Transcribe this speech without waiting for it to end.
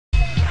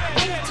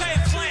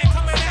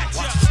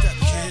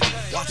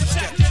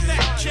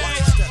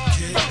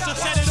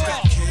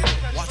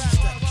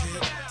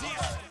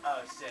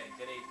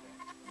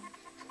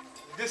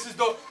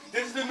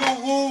is the new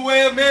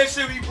Wu-tang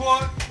mansion we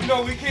bought. You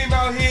know, we came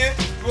out here,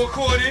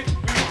 recording.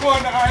 We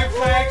recording the Iron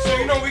Flag, so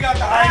you know we got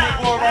the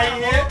iron board right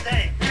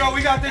here. You know,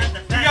 we got the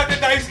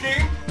dice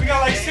game. We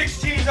got like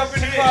 6 G's up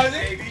in the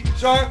closet.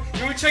 So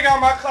when we check out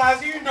my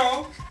closet, you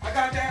know, I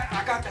got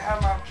to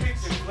have my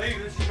kicks and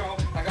flavors, you know.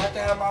 I got to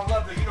have my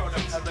leather, you know, the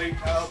Pele,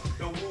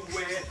 the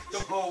Wu-wear,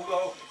 the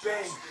Bolo,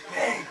 bang,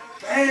 bang,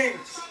 bang.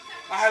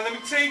 Alright, let me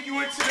take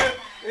you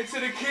into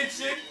the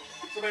kitchen.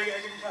 So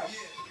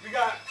we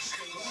got,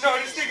 you know,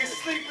 this nigga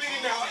sleeping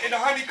in the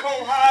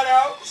honeycomb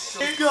hideout.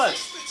 It's good.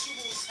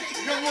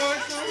 Good one,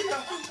 son. You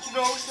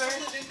know what I'm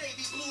saying?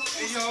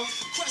 Hey, yo,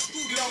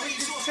 we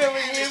just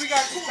chilling here. We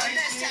got the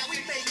dice here.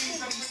 We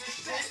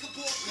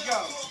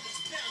go.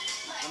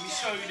 Let me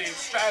show you the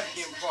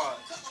extravagant part.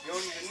 You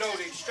don't even know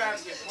the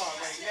extravagant part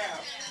right now.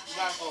 I'm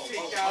not gonna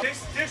take out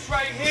this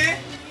right here.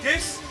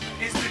 This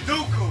is the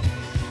Dooku.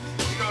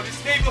 You know, this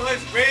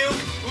neighborhood's real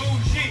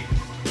bougie.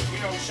 You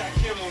know,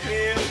 Shaquille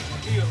O'Neal,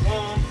 Nia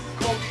Long,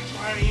 Kobe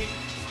Bryant,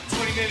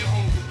 20-minute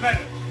homes are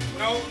better. You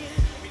know,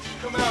 we just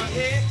come out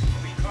here,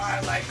 we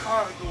glide like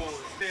condors.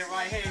 There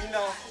right here, you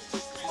know,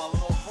 my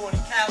little 40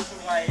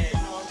 castle right here, you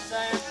know what I'm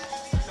saying?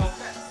 You know,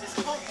 it's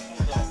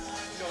comfortable though.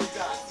 You know,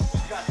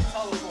 you got the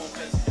telephone,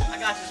 because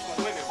I got this for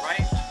women,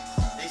 right?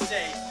 They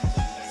say,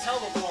 the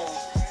telephone,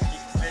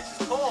 keep the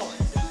bitches calling.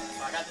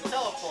 So I got the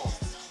telephone,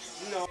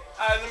 you know.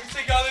 Alright, let me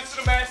take y'all into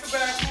the master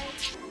bathroom.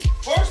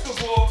 First of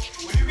all,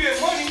 when you get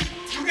money,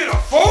 you get a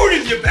phone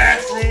in your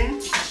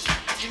bathroom.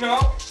 You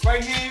know,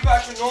 right here you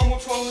got your normal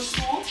toilet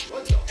stool.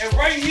 And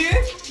right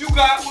here, you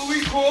got what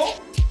we call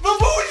the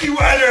booty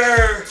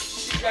wetter.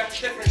 You got the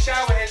different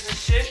shower heads and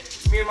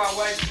shit. Me and my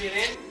wife get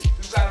in.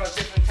 We got our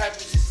different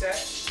types of set.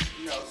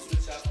 You know,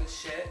 switch up and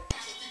shit.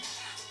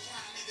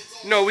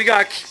 You know, we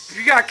got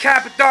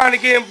Capadonna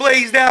getting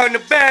blazed out in the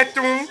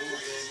bathroom.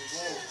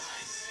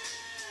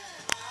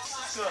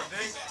 What's up,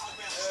 big?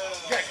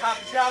 You got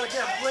Capadonna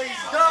getting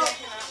blazed up.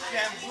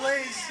 Getting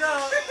blazed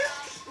up.